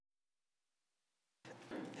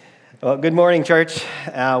Well, good morning, church.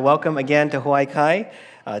 Welcome again to Hawaii Kai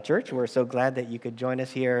Church. We're so glad that you could join us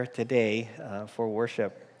here today for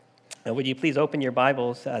worship. Would you please open your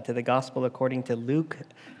Bibles to the Gospel according to Luke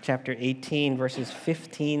chapter 18, verses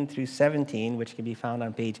 15 through 17, which can be found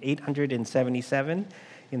on page 877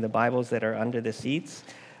 in the Bibles that are under the seats.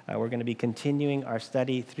 We're going to be continuing our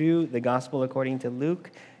study through the Gospel according to Luke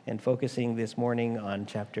and focusing this morning on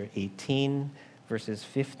chapter 18, verses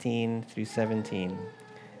 15 through 17.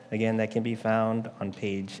 Again, that can be found on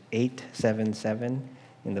page 877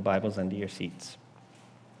 in the Bibles under your seats.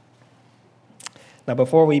 Now,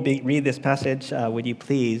 before we read this passage, would you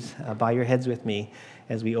please bow your heads with me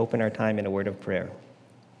as we open our time in a word of prayer.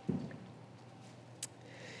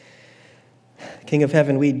 King of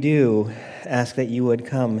heaven, we do ask that you would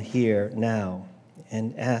come here now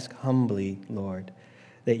and ask humbly, Lord,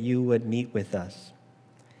 that you would meet with us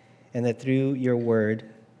and that through your word,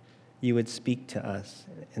 you would speak to us,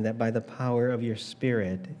 and that by the power of your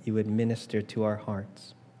Spirit, you would minister to our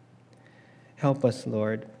hearts. Help us,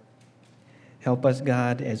 Lord. Help us,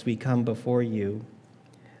 God, as we come before you,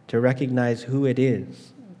 to recognize who it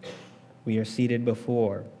is we are seated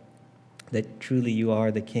before, that truly you are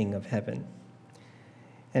the King of heaven.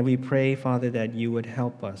 And we pray, Father, that you would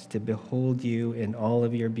help us to behold you in all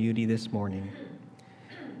of your beauty this morning.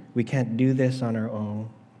 We can't do this on our own.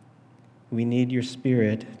 We need your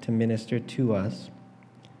Spirit to minister to us,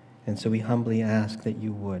 and so we humbly ask that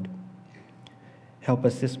you would. Help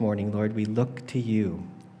us this morning, Lord. We look to you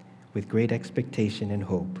with great expectation and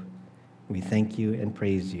hope. We thank you and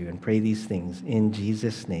praise you and pray these things in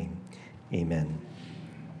Jesus' name. Amen.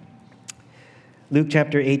 Luke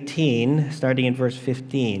chapter 18, starting in verse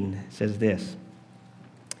 15, says this.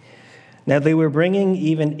 Now they were bringing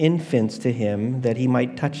even infants to him that he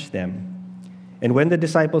might touch them. And when the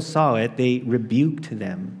disciples saw it, they rebuked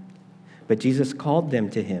them. But Jesus called them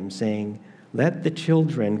to him, saying, "Let the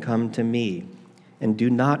children come to me, and do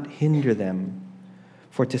not hinder them,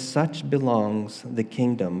 for to such belongs the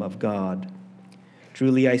kingdom of God.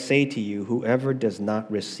 Truly I say to you, whoever does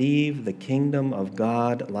not receive the kingdom of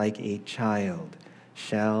God like a child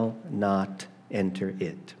shall not enter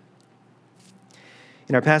it."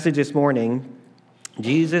 In our passage this morning,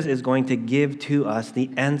 Jesus is going to give to us the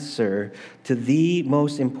answer to the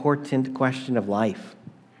most important question of life.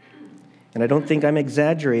 And I don't think I'm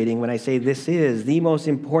exaggerating when I say this is the most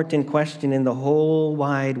important question in the whole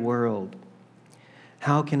wide world.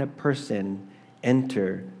 How can a person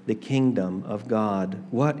enter the kingdom of God?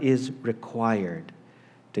 What is required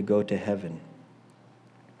to go to heaven?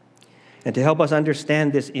 And to help us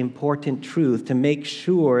understand this important truth, to make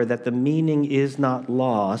sure that the meaning is not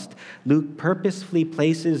lost, Luke purposefully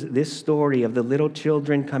places this story of the little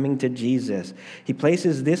children coming to Jesus. He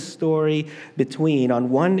places this story between,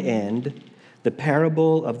 on one end, the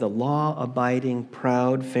parable of the law-abiding,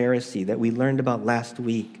 proud Pharisee that we learned about last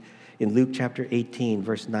week in Luke chapter 18,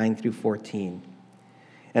 verse 9 through 14.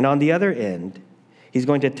 And on the other end, he's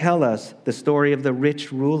going to tell us the story of the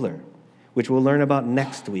rich ruler, which we'll learn about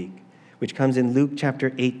next week, which comes in Luke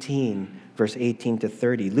chapter 18, verse 18 to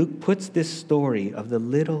 30. Luke puts this story of the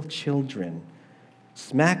little children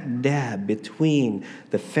smack dab between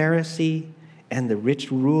the Pharisee and the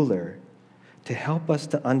rich ruler to help us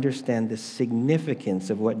to understand the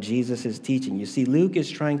significance of what Jesus is teaching. You see, Luke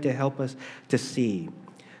is trying to help us to see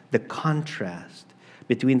the contrast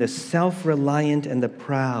between the self-reliant and the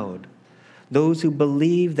proud, those who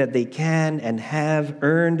believe that they can and have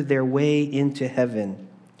earned their way into heaven.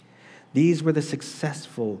 These were the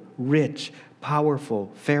successful, rich,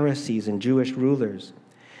 powerful Pharisees and Jewish rulers.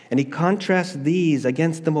 And he contrasts these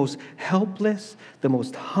against the most helpless, the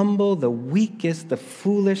most humble, the weakest, the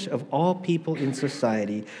foolish of all people in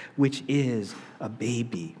society, which is a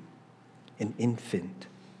baby, an infant.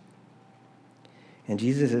 And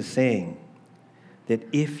Jesus is saying that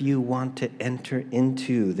if you want to enter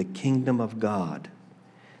into the kingdom of God,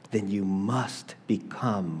 then you must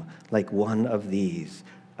become like one of these,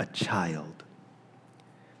 a child.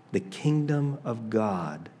 The kingdom of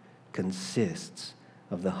God consists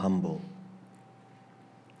of the humble.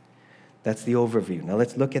 That's the overview. Now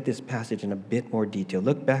let's look at this passage in a bit more detail.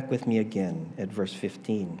 Look back with me again at verse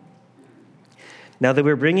 15. Now they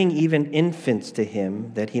were bringing even infants to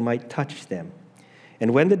him that he might touch them.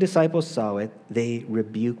 And when the disciples saw it, they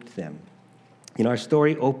rebuked them. Our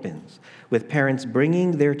story opens with parents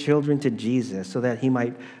bringing their children to Jesus so that he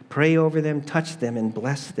might pray over them, touch them, and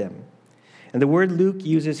bless them. And the word Luke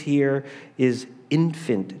uses here is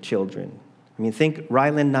infant children. Think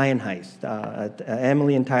Ryland Nienhuis,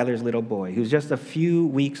 Emily and Tyler's little boy, who's just a few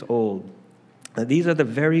weeks old. Now, these are the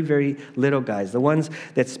very, very little guys, the ones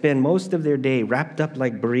that spend most of their day wrapped up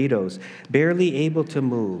like burritos, barely able to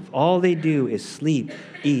move. All they do is sleep,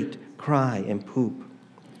 eat, cry, and poop.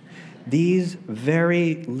 These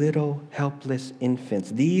very little helpless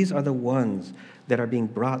infants, these are the ones that are being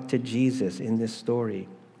brought to Jesus in this story.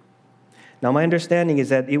 Now, my understanding is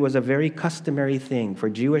that it was a very customary thing for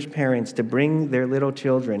Jewish parents to bring their little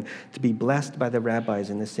children to be blessed by the rabbis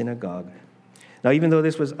in the synagogue. Now, even though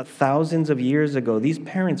this was thousands of years ago, these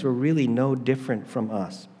parents were really no different from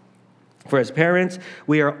us. For as parents,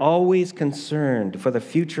 we are always concerned for the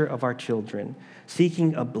future of our children,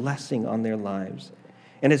 seeking a blessing on their lives.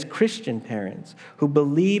 And as Christian parents who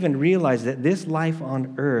believe and realize that this life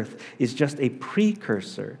on earth is just a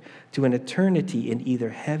precursor to an eternity in either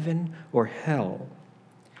heaven or hell,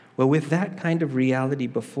 well, with that kind of reality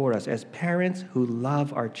before us, as parents who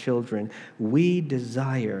love our children, we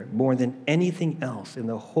desire more than anything else in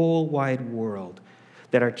the whole wide world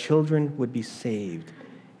that our children would be saved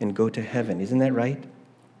and go to heaven. Isn't that right?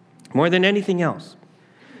 More than anything else,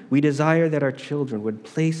 we desire that our children would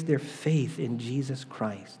place their faith in Jesus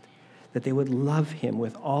Christ, that they would love him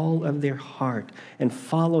with all of their heart and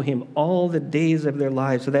follow him all the days of their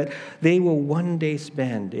lives so that they will one day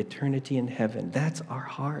spend eternity in heaven. That's our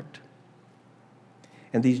heart.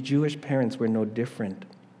 And these Jewish parents were no different.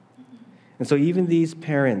 And so even these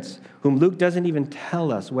parents, whom Luke doesn't even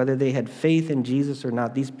tell us whether they had faith in Jesus or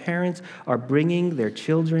not, these parents are bringing their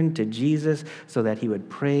children to Jesus so that he would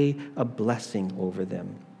pray a blessing over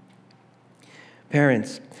them.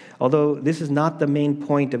 Parents, although this is not the main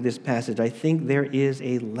point of this passage, I think there is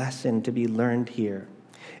a lesson to be learned here.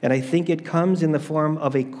 And I think it comes in the form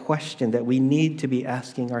of a question that we need to be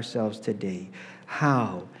asking ourselves today.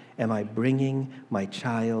 How am I bringing my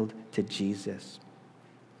child to Jesus?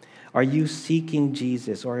 Are you seeking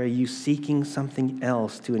Jesus, or are you seeking something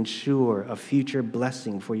else to ensure a future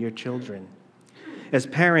blessing for your children? As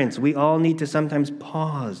parents, we all need to sometimes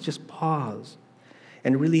just pause,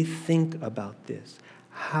 and really think about this.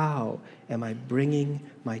 How am I bringing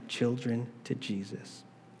my children to Jesus?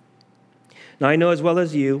 Now, I know as well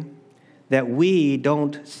as you that we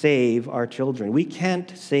don't save our children. We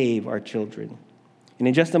can't save our children. And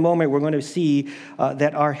in just a moment, we're going to see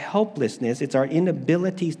that our helplessness, it's our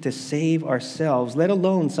inability to save ourselves, let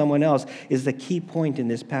alone someone else, is the key point in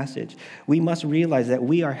this passage. We must realize that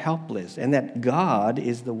we are helpless and that God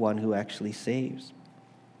is the one who actually saves.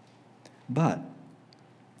 But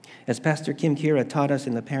as Pastor Kim Kira taught us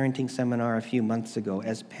in the parenting seminar a few months ago,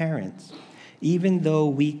 as parents, even though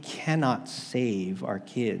we cannot save our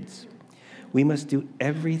kids, we must do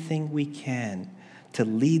everything we can to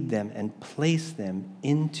lead them and place them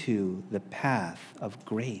into the path of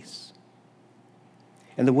grace.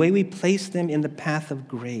 And the way we place them in the path of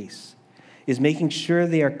grace is making sure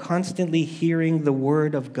they are constantly hearing the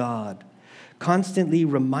word of God, constantly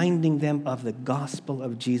reminding them of the gospel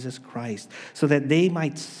of Jesus Christ so that they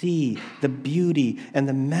might see the beauty and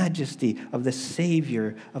the majesty of the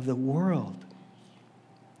Savior of the world.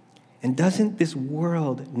 And doesn't this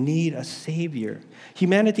world need a Savior?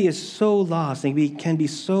 Humanity is so lost and we can be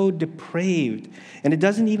so depraved, and it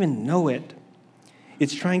doesn't even know it.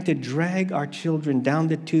 It's trying to drag our children down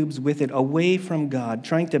the tubes with it, away from God,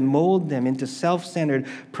 trying to mold them into self-centered,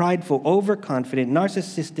 prideful, overconfident,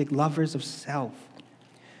 narcissistic lovers of self,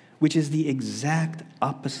 which is the exact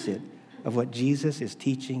opposite of what Jesus is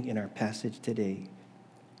teaching in our passage today.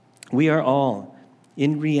 We are all,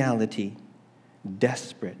 in reality,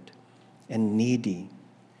 desperate and needy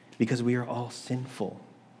because we are all sinful.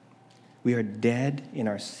 We are dead in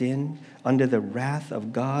our sin, under the wrath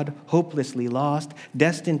of God, hopelessly lost,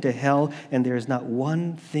 destined to hell, and there is not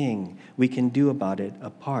one thing we can do about it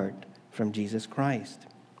apart from Jesus Christ.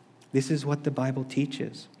 This is what the Bible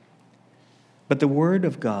teaches. But the Word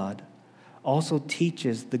of God also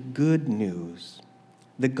teaches the good news,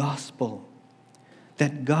 the gospel,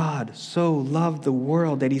 that God so loved the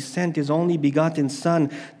world that he sent his only begotten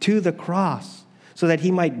Son to the cross so that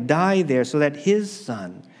he might die there, so that his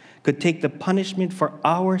Son could take the punishment for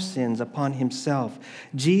our sins upon himself.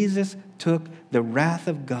 Jesus took the wrath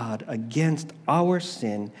of God against our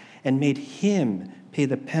sin and made him pay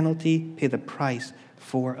the penalty, pay the price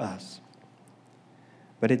for us.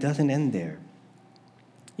 But it doesn't end there.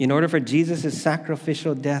 In order for Jesus'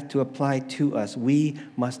 sacrificial death to apply to us, we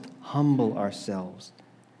must humble ourselves,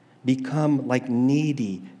 become like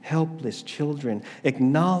needy, helpless children,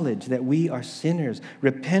 acknowledge that we are sinners,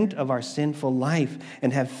 repent of our sinful life,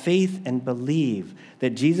 and have faith and believe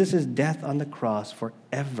that Jesus' death on the cross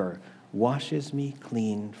forever washes me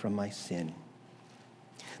clean from my sin.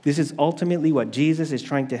 This is ultimately what Jesus is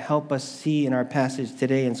trying to help us see in our passage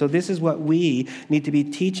today. And so this is what we need to be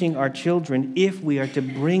teaching our children if we are to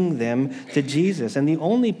bring them to Jesus. And the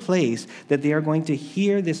only place that they are going to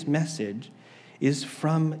hear this message is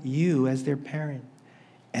from you as their parent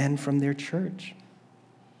and from their church.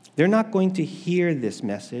 They're not going to hear this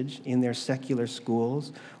message in their secular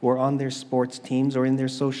schools or on their sports teams or in their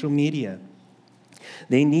social media.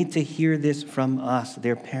 They need to hear this from us,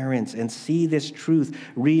 their parents, and see this truth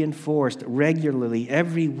reinforced regularly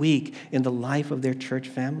every week in the life of their church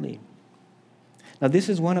family. Now, this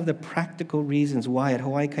is one of the practical reasons why at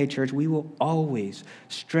Hawaii Kai Church we will always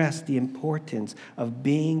stress the importance of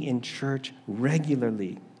being in church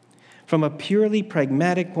regularly. From a purely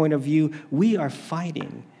pragmatic point of view, we are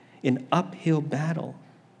fighting an uphill battle.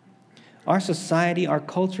 Our society, our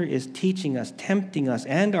culture is teaching us, tempting us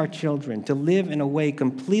and our children to live in a way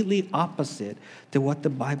completely opposite to what the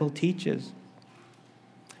Bible teaches.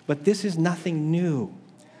 But this is nothing new.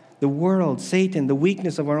 The world, Satan, the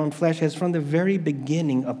weakness of our own flesh has from the very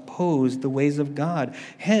beginning opposed the ways of God.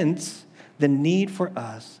 Hence, the need for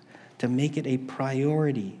us to make it a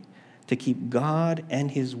priority to keep God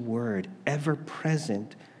and His Word ever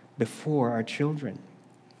present before our children.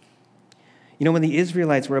 You know, when the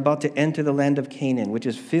Israelites were about to enter the land of Canaan, which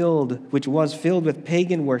was filled with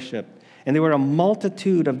pagan worship, and there were a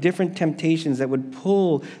multitude of different temptations that would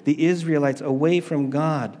pull the Israelites away from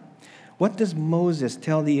God, what does Moses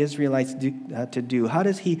tell the Israelites to do? How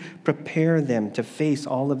does he prepare them to face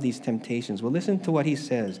all of these temptations? Well, listen to what he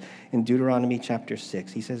says in Deuteronomy chapter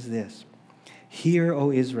 6. He says this, "Hear,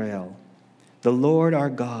 O Israel, the Lord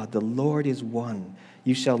our God, the Lord is one.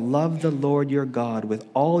 You shall love the Lord your God with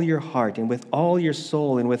all your heart and with all your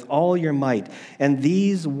soul and with all your might. And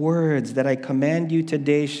these words that I command you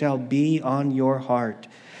today shall be on your heart.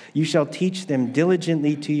 You shall teach them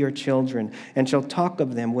diligently to your children, and shall talk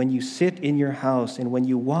of them when you sit in your house, and when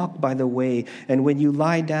you walk by the way, and when you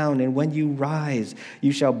lie down, and when you rise.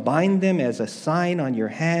 You shall bind them as a sign on your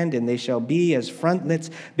hand, and they shall be as frontlets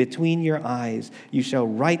between your eyes. You shall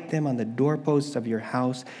write them on the doorposts of your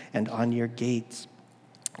house and on your gates."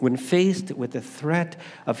 When faced with the threat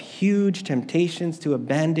of huge temptations to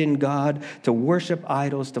abandon God, to worship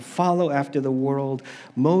idols, to follow after the world,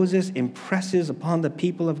 Moses impresses upon the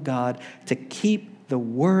people of God to keep the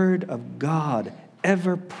word of God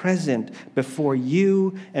ever present before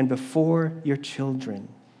you and before your children.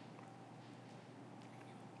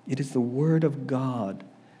 It is the word of God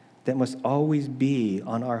that must always be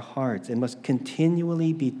on our hearts and must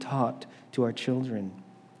continually be taught to our children.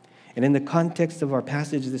 And in the context of our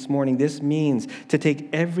passage this morning, this means to take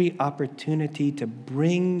every opportunity to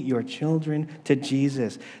bring your children to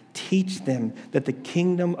Jesus. Teach them that the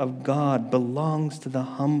kingdom of God belongs to the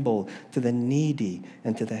humble, to the needy,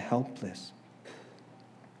 and to the helpless.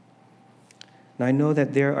 Now, I know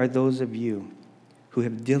that there are those of you who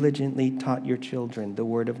have diligently taught your children the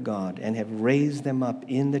word of God and have raised them up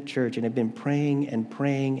in the church and have been praying and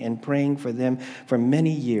praying and praying for them for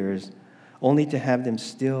many years, only to have them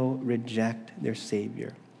still reject their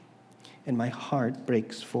Savior. And my heart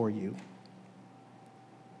breaks for you.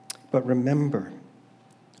 But remember,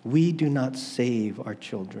 we do not save our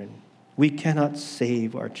children. We cannot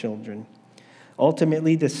save our children.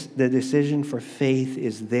 Ultimately, the decision for faith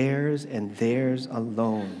is theirs and theirs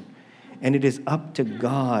alone. And it is up to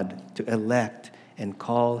God to elect and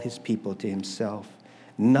call His people to Himself.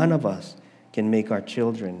 None of us can make our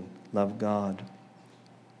children love God.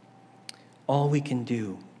 All we can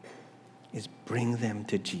do is bring them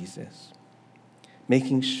to Jesus,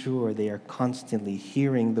 making sure they are constantly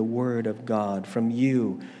hearing the word of God from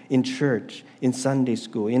you in church, in Sunday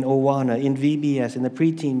school, in Awana, in VBS, in the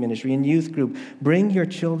preteen ministry, in youth group. Bring your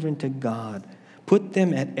children to God. Put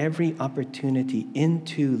them at every opportunity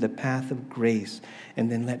into the path of grace,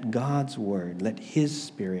 and then let God's word, let His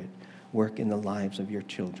Spirit work in the lives of your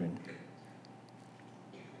children.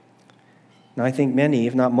 Now, I think many,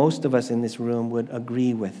 if not most of us in this room, would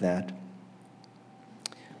agree with that.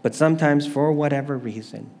 But sometimes, for whatever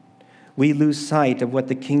reason, we lose sight of what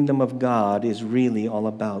the kingdom of God is really all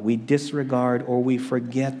about. We disregard or we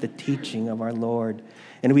forget the teaching of our Lord,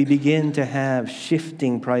 and we begin to have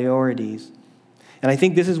shifting priorities. And I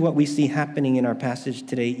think this is what we see happening in our passage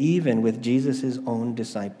today, even with Jesus' own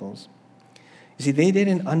disciples. You see, they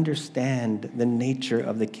didn't understand the nature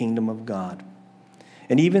of the kingdom of God.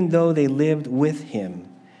 And even though they lived with Him,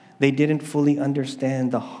 they didn't fully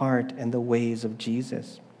understand the heart and the ways of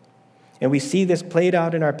Jesus. And we see this played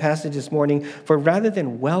out in our passage this morning, for rather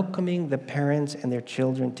than welcoming the parents and their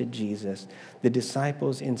children to Jesus, the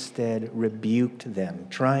disciples instead rebuked them,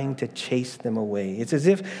 trying to chase them away. It's as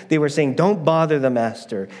if they were saying, "Don't bother the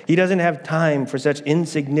master. He doesn't have time for such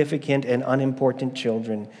insignificant and unimportant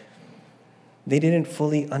children." They didn't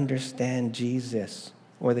fully understand Jesus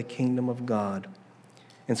or the kingdom of God.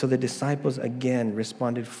 And so the disciples again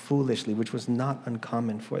responded foolishly, which was not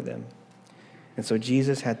uncommon for them. And so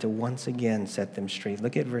Jesus had to once again set them straight.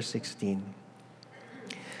 Look at verse 16.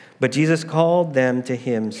 But Jesus called them to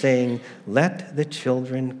him, saying, "Let the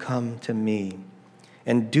children come to me,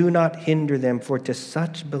 and do not hinder them, for to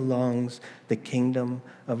such belongs the kingdom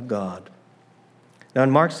of God." Now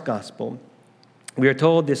in Mark's gospel, we are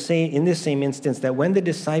told in this same instance that when the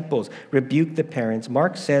disciples rebuked the parents,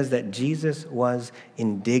 Mark says that Jesus was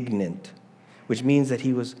indignant, which means that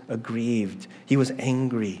he was aggrieved, he was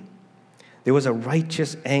angry. There was a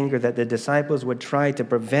righteous anger that the disciples would try to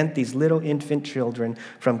prevent these little infant children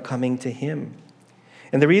from coming to him.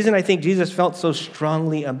 And the reason I think Jesus felt so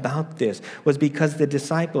strongly about this was because the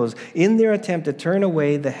disciples, in their attempt to turn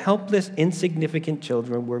away the helpless, insignificant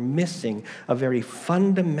children, were missing a very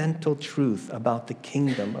fundamental truth about the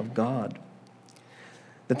kingdom of God.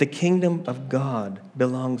 That the kingdom of God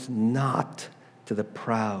belongs not to the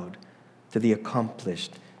proud, to the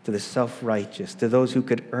accomplished, to the self-righteous, to those who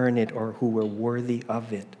could earn it or who were worthy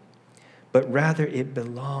of it, but rather it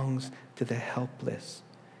belongs to the helpless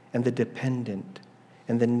and the dependent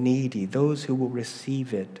and the needy, those who will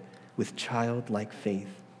receive it with childlike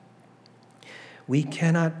faith. We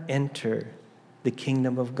cannot enter the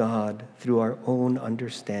kingdom of God through our own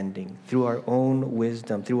understanding, through our own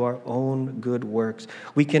wisdom, through our own good works.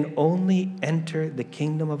 We can only enter the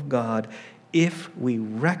kingdom of God if we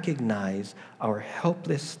recognize our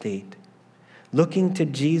helpless state, looking to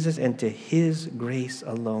Jesus and to his grace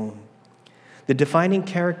alone. The defining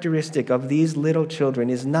characteristic of these little children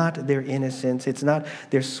is not their innocence, it's not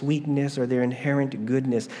their sweetness or their inherent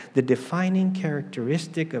goodness. The defining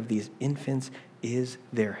characteristic of these infants is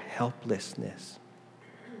their helplessness.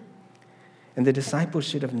 And the disciples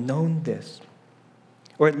should have known this,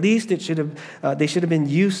 or at least they should have been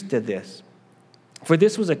used to this. For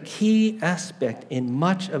this was a key aspect in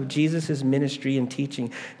much of Jesus' ministry and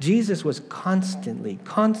teaching. Jesus was constantly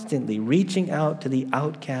reaching out to the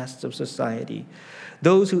outcasts of society,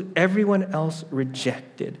 those who everyone else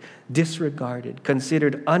rejected, disregarded,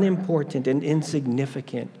 considered unimportant and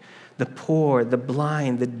insignificant. The poor, the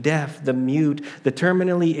blind, the deaf, the mute, the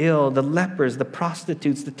terminally ill, the lepers, the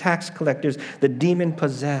prostitutes, the tax collectors, the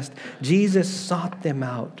demon-possessed. Jesus sought them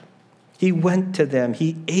out. He went to them,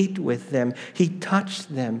 he ate with them, he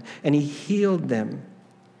touched them, and he healed them,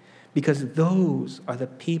 because those are the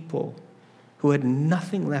people who had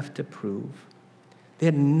nothing left to prove. They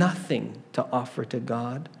had nothing to offer to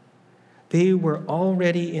God. They were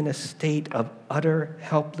already in a state of utter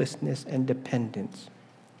helplessness and dependence.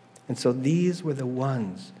 And so these were the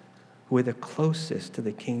ones who were the closest to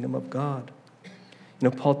the kingdom of God.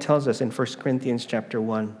 Paul tells us in 1 Corinthians chapter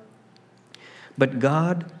 1, "But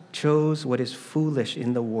God chose what is foolish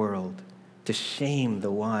in the world to shame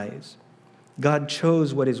the wise. God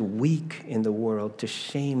chose what is weak in the world to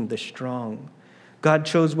shame the strong. God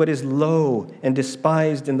chose what is low and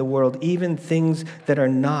despised in the world, even things that are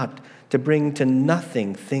not, to bring to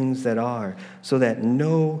nothing things that are, so that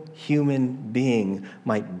no human being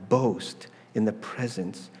might boast in the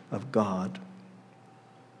presence of God."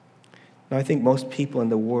 Now, I think most people in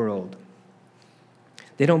the world,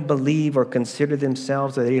 they don't believe or consider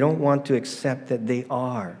themselves, or they don't want to accept that they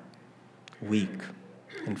are weak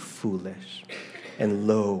and foolish and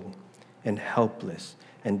low and helpless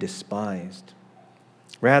and despised.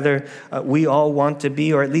 Rather, we all want to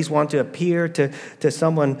be, or at least want to appear to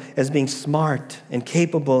someone as being smart and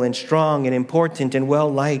capable and strong and important and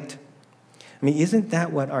well-liked. Isn't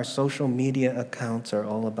that what our social media accounts are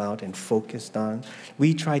all about and focused on?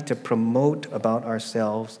 We try to promote about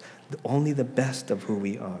ourselves only the best of who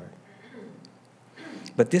we are.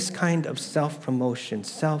 But this kind of self-promotion,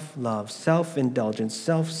 self-love, self-indulgence,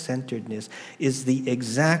 self-centeredness is the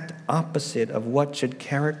exact opposite of what should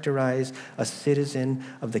characterize a citizen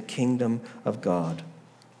of the kingdom of God.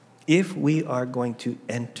 If we are going to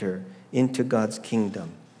enter into God's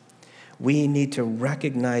kingdom, we need to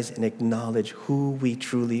recognize and acknowledge who we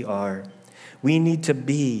truly are. We need to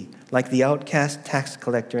be like the outcast tax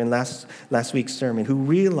collector in last week's sermon, who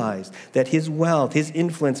realized that his wealth, his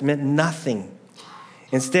influence meant nothing.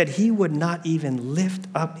 Instead, he would not even lift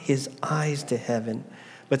up his eyes to heaven,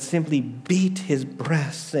 but simply beat his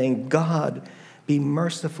breast, saying, "God, be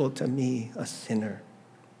merciful to me, a sinner."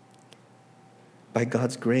 By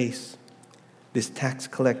God's grace, This tax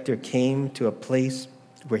collector came to a place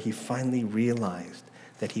where he finally realized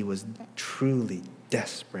that he was truly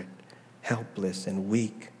desperate, helpless, and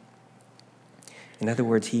weak. In other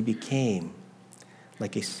words, he became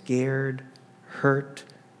like a scared, hurt,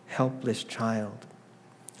 helpless child.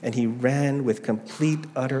 And he ran with complete,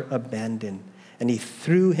 utter abandon. And he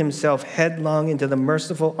threw himself headlong into the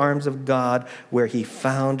merciful arms of God, where he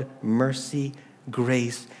found mercy,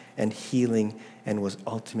 grace, and healing, and was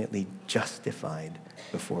ultimately justified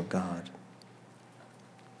before God.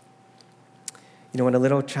 You know, when a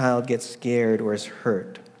little child gets scared or is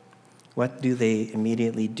hurt, what do they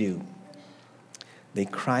immediately do? They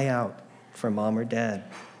cry out for mom or dad.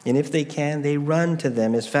 And if they can, they run to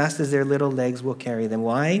them as fast as their little legs will carry them.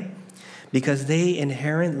 Why? Because they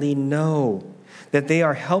inherently know that they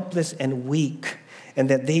are helpless and weak, and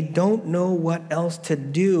that they don't know what else to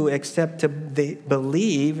do except they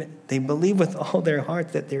believe with all their heart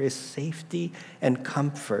that there is safety and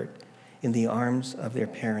comfort in the arms of their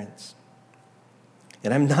parents.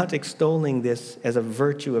 And I'm not extolling this as a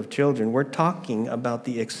virtue of children. We're talking about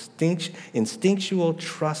the instinctual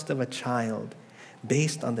trust of a child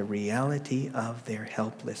based on the reality of their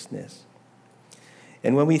helplessness.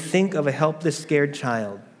 And when we think of a helpless, scared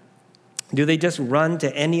child, do they just run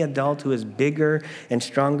to any adult who is bigger and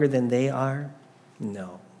stronger than they are?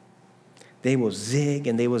 No. They will zig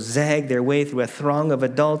and they will zag their way through a throng of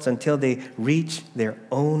adults until they reach their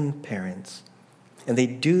own parents. And they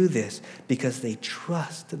do this because they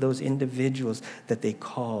trust those individuals that they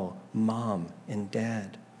call mom and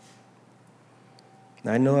dad.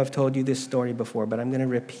 Now, I know I've told you this story before, but I'm going to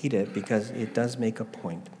repeat it because it does make a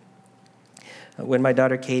point. When my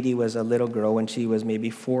daughter Katie was a little girl, when she was maybe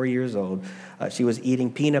 4 years old, she was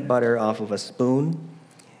eating peanut butter off of a spoon.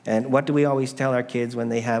 And what do we always tell our kids when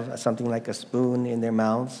they have something like a spoon in their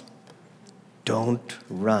mouths? Don't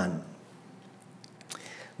run.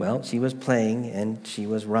 Well, she was playing and she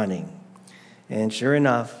was running. And sure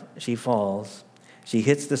enough, she falls. She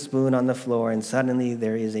hits the spoon on the floor, and suddenly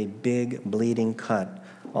there is a big bleeding cut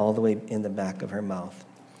all the way in the back of her mouth.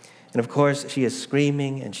 And of course, she is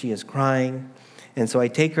screaming and she is crying. And so I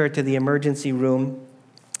take her to the emergency room,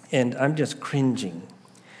 and I'm just cringing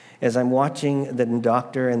as I'm watching the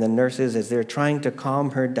doctor and the nurses as they're trying to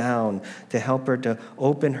calm her down, to help her to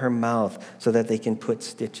open her mouth so that they can put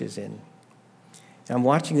stitches in. I'm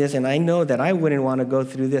watching this, and I know that I wouldn't want to go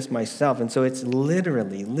through this myself. And so it's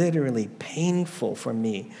literally painful for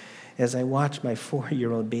me as I watch my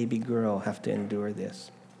 4-year-old baby girl have to endure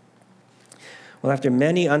this. Well, after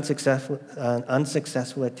many unsuccessful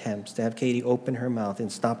attempts to have Katie open her mouth and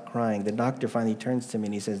stop crying, the doctor finally turns to me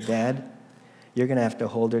and he says, "Dad, you're going to have to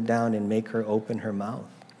hold her down and make her open her mouth."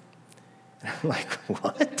 And I'm like,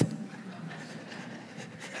 "What?"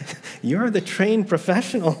 You're the trained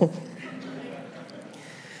professional.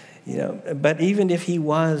 But even if he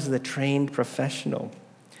was the trained professional,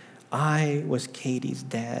 I was Katie's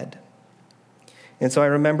dad. And so I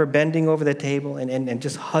remember bending over the table and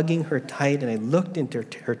just hugging her tight, and I looked into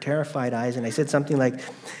her terrified eyes, and I said something like,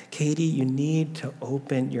 "Katie, you need to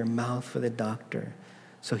open your mouth for the doctor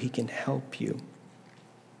so he can help you."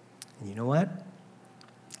 And you know what?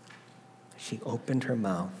 She opened her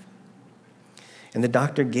mouth. And the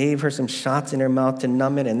doctor gave her some shots in her mouth to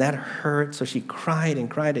numb it, and that hurt, so she cried and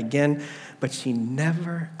cried again, but she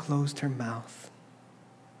never closed her mouth.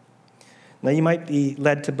 Now, you might be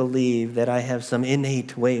led to believe that I have some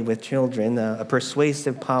innate way with children, a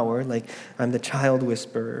persuasive power, like I'm the child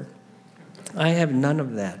whisperer. I have none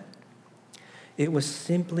of that. It was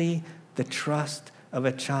simply the trust of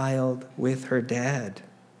a child with her dad.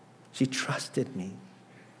 She trusted me.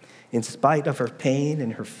 In spite of her pain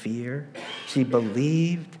and her fear, she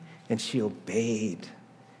believed and she obeyed.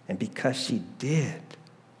 And because she did,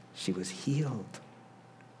 she was healed.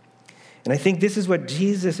 And I think this is what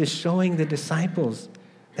Jesus is showing the disciples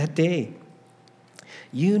that day.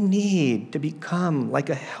 You need to become like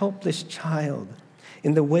a helpless child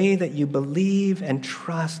in the way that you believe and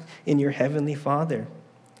trust in your Heavenly Father.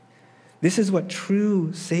 This is what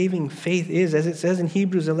true saving faith is, as it says in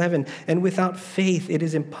Hebrews 11, "And without faith it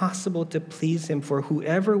is impossible to please him, for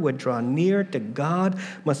whoever would draw near to God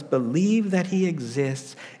must believe that he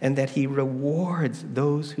exists and that he rewards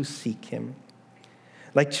those who seek him."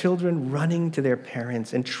 Like children running to their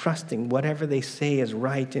parents and trusting whatever they say is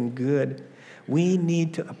right and good, we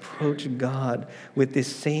need to approach God with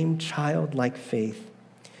this same childlike faith.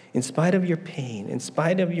 In spite of your pain, in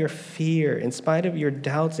spite of your fear, in spite of your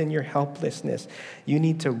doubts and your helplessness, you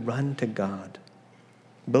need to run to God,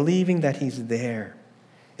 believing that he's there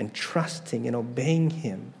and trusting and obeying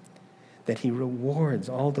him, that he rewards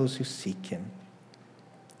all those who seek him.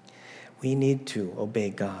 We need to obey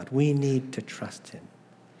God. We need to trust him.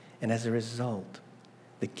 And as a result,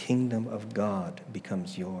 the kingdom of God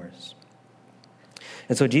becomes yours.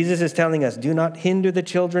 And so Jesus is telling us, do not hinder the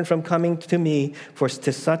children from coming to me, for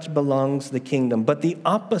to such belongs the kingdom. But the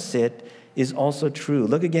opposite is also true.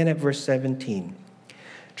 Look again at verse 17.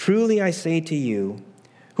 Truly I say to you,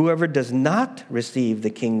 whoever does not receive the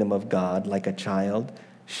kingdom of God like a child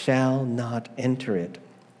shall not enter it.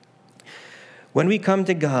 When we come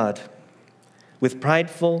to God with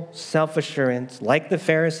prideful self-assurance, like the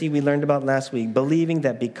Pharisee we learned about last week, believing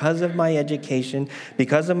that because of my education,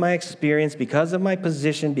 because of my experience, because of my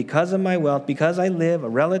position, because of my wealth, because I live a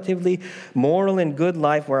relatively moral and good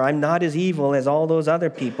life where I'm not as evil as all those other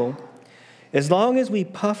people, as long as we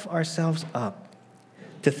puff ourselves up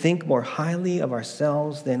to think more highly of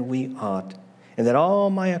ourselves than we ought, and that all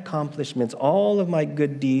my accomplishments, all of my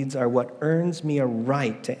good deeds are what earns me a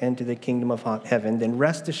right to enter the kingdom of heaven, then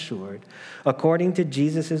rest assured, according to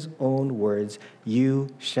Jesus' own words, you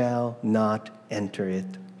shall not enter it.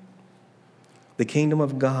 The kingdom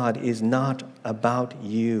of God is not about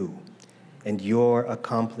you and your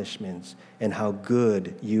accomplishments and how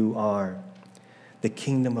good you are. The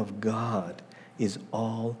kingdom of God is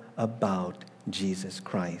all about Jesus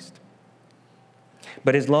Christ.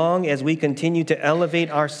 But as long as we continue to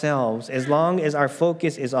elevate ourselves, as long as our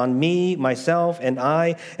focus is on me, myself, and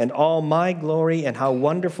I, and all my glory and how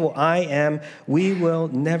wonderful I am, we will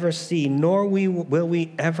never see, nor will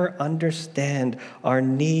we ever understand our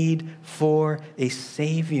need for a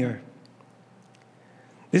Savior.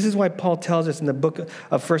 This is why Paul tells us in the book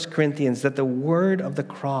of 1 Corinthians that the word of the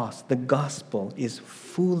cross, the gospel, is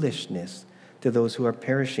foolishness to those who are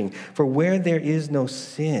perishing. For where there is no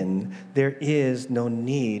sin, there is no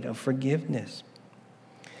need of forgiveness.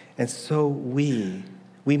 And so we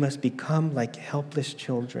must become like helpless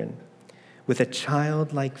children with a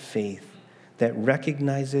childlike faith that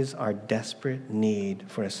recognizes our desperate need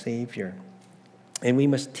for a Savior. And we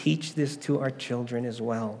must teach this to our children as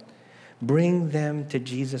well. Bring them to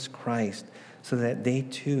Jesus Christ so that they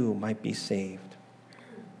too might be saved.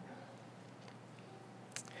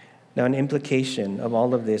 Now, an implication of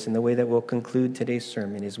all of this and the way that we'll conclude today's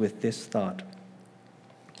sermon is with this thought.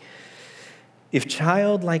 If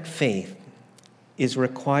childlike faith is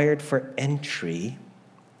required for entry,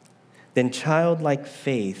 then childlike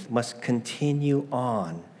faith must continue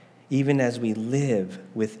on even as we live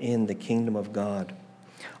within the kingdom of God.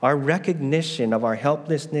 Our recognition of our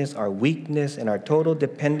helplessness, our weakness, and our total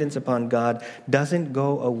dependence upon God doesn't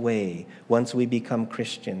go away once we become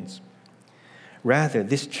Christians. Rather,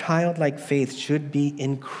 this childlike faith should be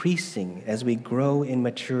increasing as we grow in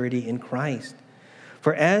maturity in Christ.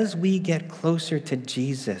 For as we get closer to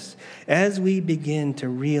Jesus, as we begin to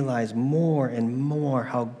realize more and more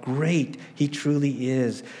how great he truly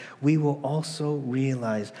is, we will also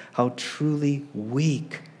realize how truly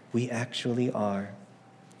weak we actually are.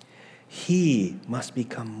 He must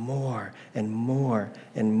become more and more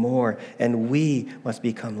and more, and we must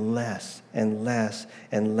become less and less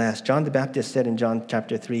and less. John the Baptist said in John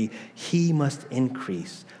chapter 3, he must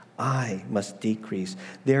increase, I must decrease.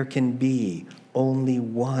 There can be only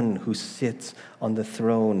one who sits on the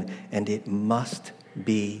throne, and it must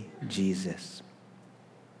be Jesus.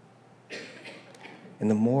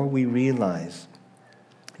 And the more we realize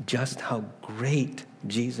just how great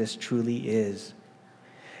Jesus truly is,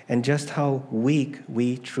 and just how weak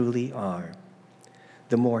we truly are,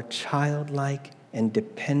 the more childlike and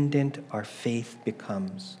dependent our faith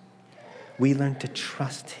becomes. We learn to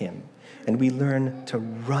trust him, and we learn to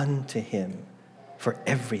run to him for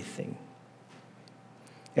everything.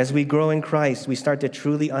 As we grow in Christ, we start to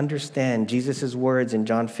truly understand Jesus' words in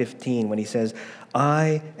John 15 when he says,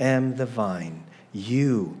 I am the vine,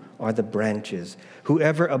 you are the branches.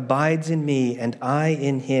 Whoever abides in me and I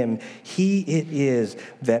in him, he it is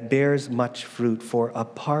that bears much fruit, for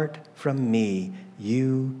apart from me,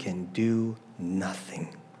 you can do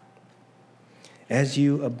nothing. As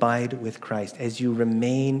you abide with Christ, as you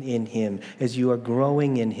remain in him, as you are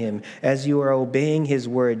growing in him, as you are obeying his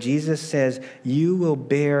word, Jesus says you will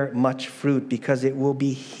bear much fruit because it will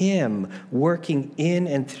be him working in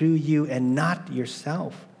and through you and not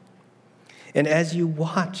yourself. And as you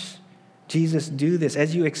watch Jesus do this,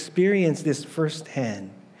 as you experience this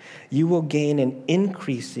firsthand, you will gain an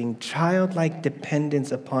increasing childlike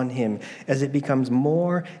dependence upon him as it becomes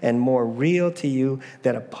more and more real to you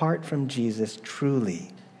that apart from Jesus,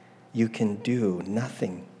 truly, you can do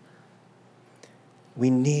nothing. We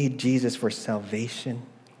need Jesus for salvation,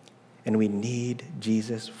 and we need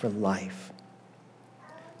Jesus for life.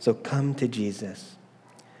 So come to Jesus.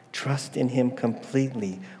 Trust in him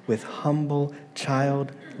completely with humble,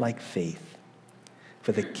 childlike faith.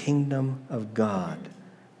 For the kingdom of God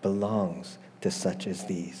belongs to such as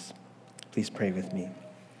these. Please pray with me.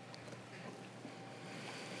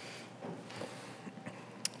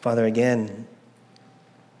 Father, again,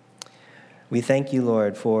 we thank you,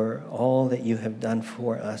 Lord, for all that you have done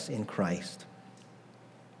for us in Christ.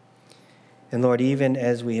 And Lord, even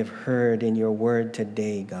as we have heard in your word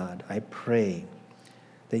today, God, I pray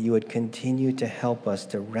that you would continue to help us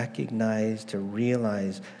to recognize, to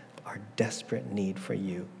realize our desperate need for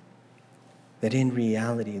you. That in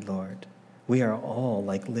reality, Lord, we are all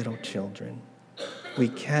like little children. We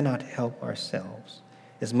cannot help ourselves.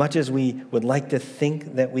 As much as we would like to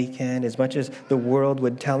think that we can, as much as the world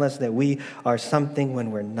would tell us that we are something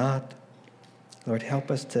when we're not, Lord,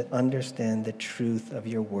 help us to understand the truth of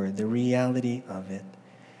your word, the reality of it,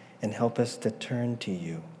 and help us to turn to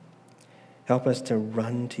you. Help us to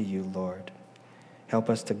run to you, Lord. Help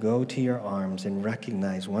us to go to your arms and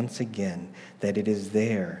recognize once again that it is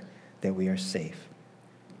there that we are safe.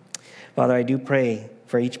 Father, I do pray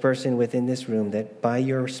for each person within this room that by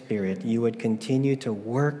your Spirit you would continue to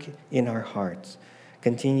work in our hearts,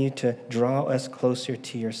 continue to draw us closer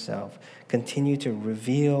to yourself, continue to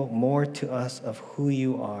reveal more to us of who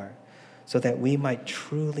you are, so that we might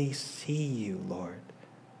truly see you, Lord,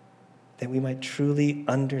 that we might truly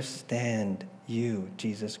understand you,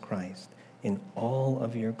 Jesus Christ, in all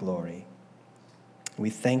of your glory. We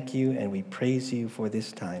thank you and we praise you for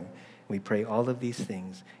this time. We pray all of these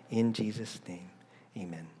things in Jesus' name.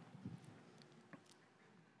 Amen.